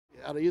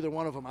out of either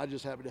one of them, I'm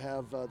just happy to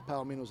have the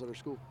Palominos at our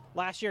school.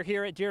 Last year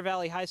here at Deer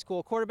Valley High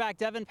School, quarterback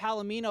Devin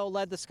Palomino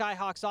led the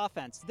Skyhawks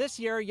offense. This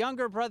year,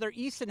 younger brother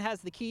Easton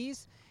has the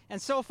keys,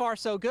 and so far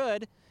so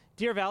good.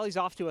 Deer Valley's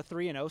off to a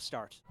 3-0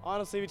 start.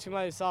 Honestly, between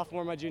my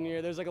sophomore and my junior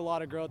year, there's like a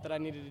lot of growth that I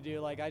needed to do.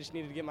 Like I just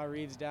needed to get my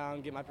reads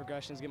down, get my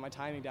progressions, get my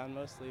timing down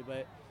mostly.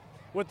 But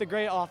with the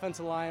great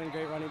offensive line and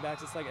great running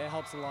backs, it's like it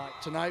helps a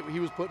lot. Tonight he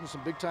was put in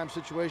some big-time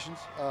situations,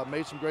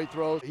 made some great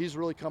throws. He's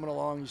really coming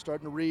along. He's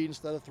starting to read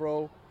instead of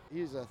throw.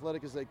 He's as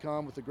athletic as they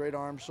come with the great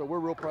arms, so we're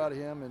real proud of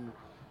him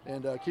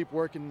and keep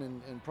working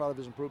and proud of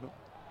his improvement.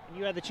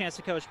 You had the chance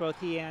to coach both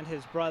he and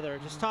his brother.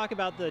 Just talk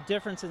about the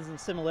differences and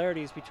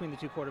similarities between the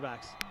two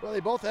quarterbacks. Well, they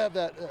both have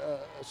that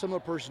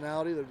similar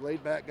personality. They're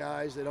laid-back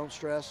guys. They don't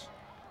stress.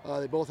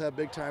 They both have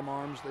big-time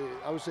arms.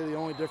 I would say the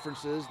only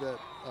difference is that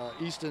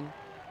Easton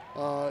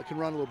can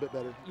run a little bit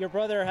better. Your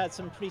brother had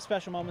some pretty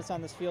special moments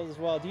on this field as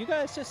well. Do you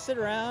guys just sit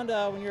around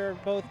when you're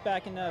both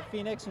back in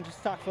Phoenix and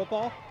just talk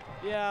football?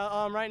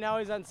 Yeah, right now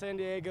he's in San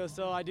Diego,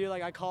 so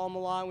I call him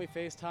along, we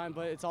FaceTime,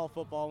 but it's all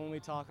football when we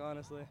talk,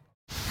 honestly.